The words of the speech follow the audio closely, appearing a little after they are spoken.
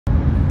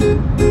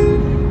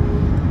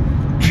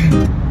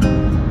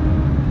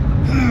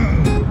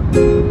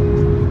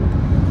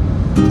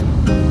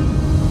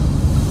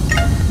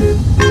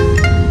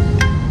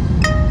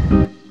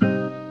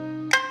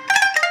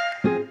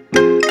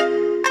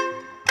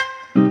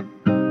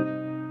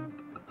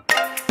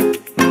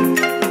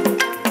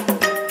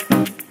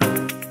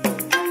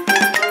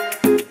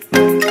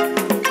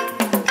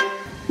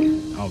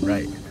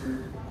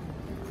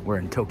We're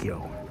in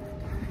Tokyo.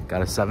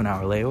 Got a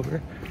 7-hour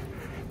layover.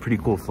 Pretty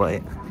cool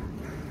flight.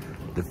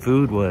 The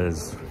food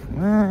was,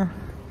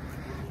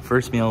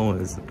 first meal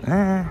was,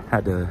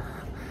 had a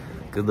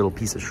good little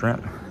piece of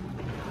shrimp,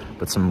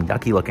 but some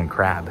yucky looking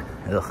crab.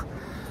 Ugh.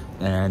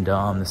 And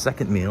the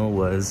second meal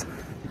was,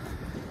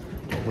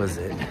 what was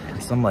it?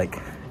 Some like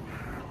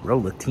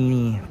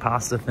rollatini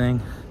pasta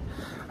thing.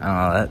 I don't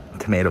know, that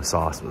tomato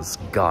sauce was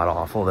god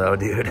awful though,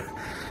 dude.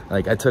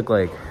 Like I took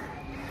like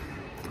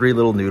 3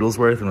 little noodles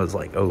worth and was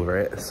like over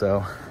it.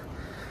 So,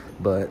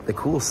 but the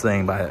coolest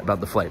thing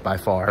about the flight by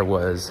far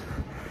was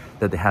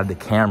that they had the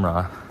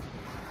camera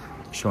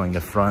showing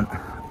the front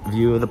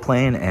view of the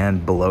plane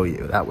and below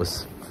you. That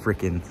was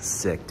freaking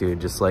sick, dude.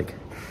 Just like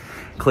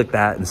click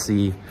that and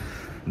see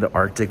the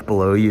Arctic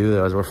below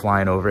you as we're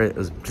flying over it. It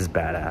was just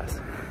badass.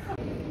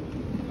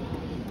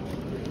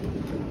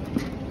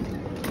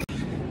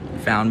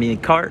 Found me a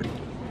cart.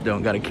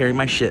 Don't gotta carry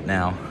my shit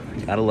now.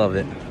 Gotta love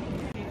it.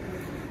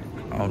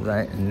 All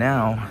right, and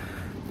now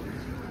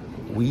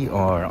we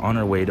are on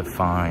our way to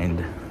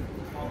find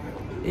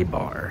a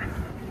bar.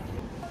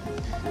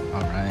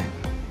 All right,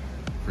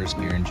 first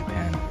beer in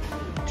Japan.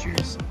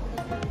 Cheers.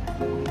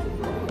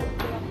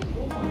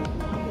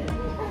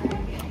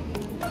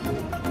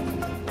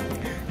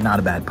 Not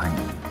a bad pint.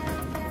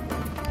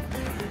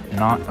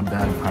 Not a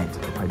bad pint,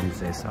 if I do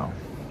say so.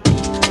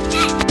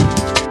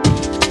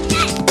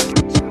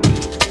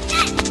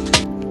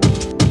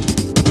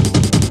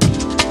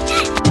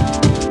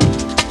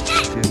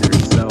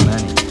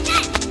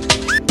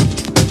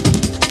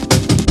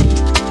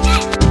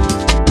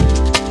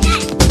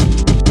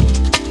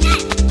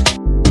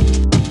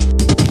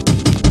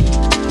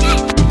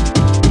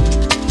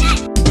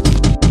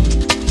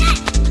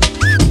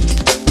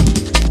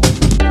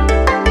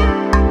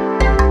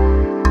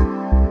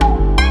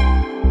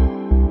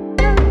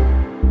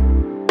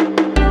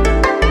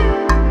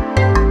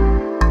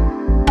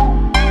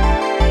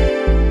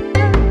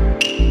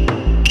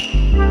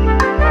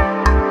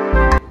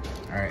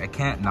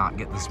 Not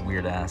get this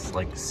weird ass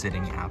like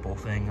sitting apple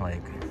thing.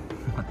 Like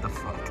what the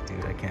fuck,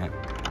 dude? I can't.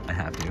 I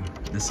have to.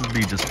 This would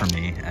be just for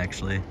me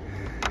actually.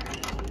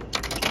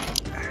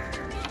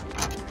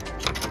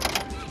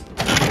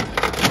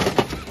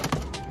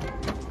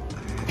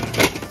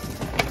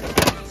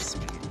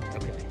 Sweet.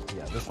 Okay,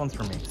 yeah, this one's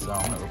for me, so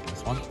I'm gonna open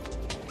this one.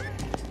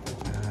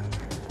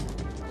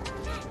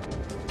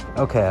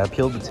 Okay, I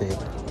peeled the tape.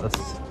 Let's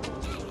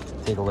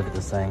take a look at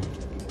this thing.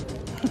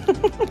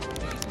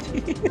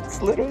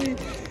 It's literally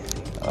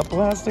a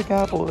plastic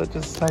apple that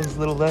just has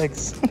little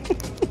legs.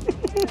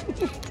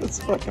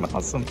 That's fucking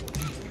awesome.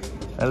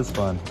 That is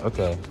fun.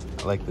 Okay,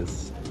 I like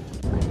this.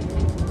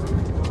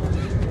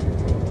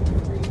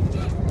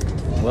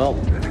 Well,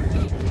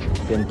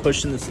 been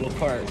pushing this little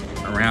cart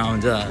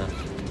around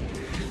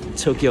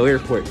Tokyo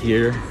airport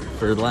here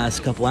for the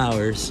last couple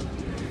hours.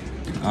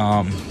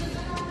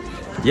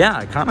 Yeah,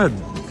 I kind of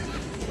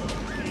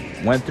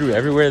went through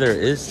everywhere there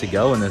is to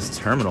go in this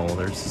terminal.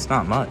 There's just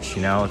not much,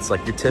 you know. It's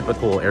like your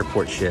typical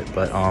airport shit,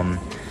 but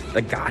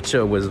the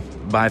Gacha was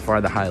by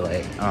far the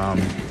highlight.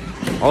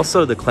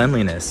 Also the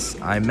cleanliness.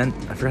 I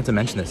forgot to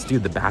mention this,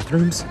 dude. The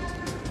bathrooms,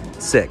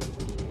 sick.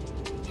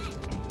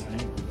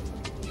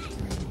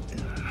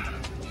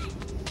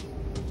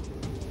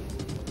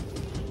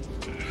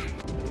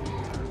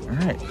 All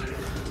right,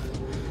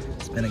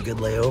 it's been a good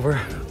layover.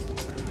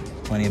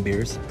 Plenty of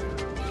beers.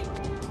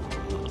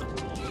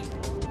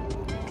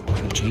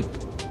 Cheap,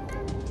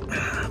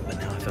 but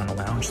now I found a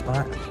lounge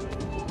spot,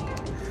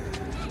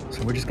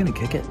 so we're just gonna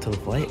kick it till the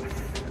flight.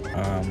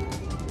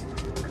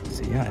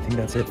 So yeah, I think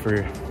that's it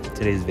for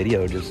today's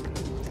video. Just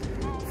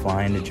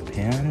flying to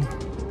Japan,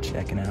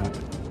 checking out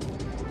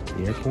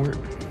the airport,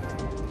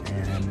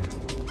 and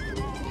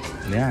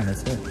yeah,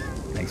 that's it.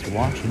 Thanks for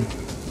watching.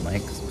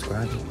 Like,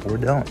 subscribe, or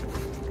don't.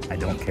 I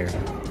don't care.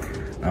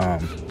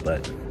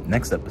 But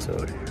next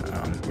episode,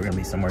 we're gonna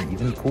be somewhere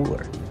even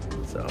cooler,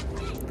 so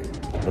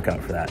look out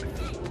for that.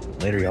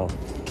 Later, y'all.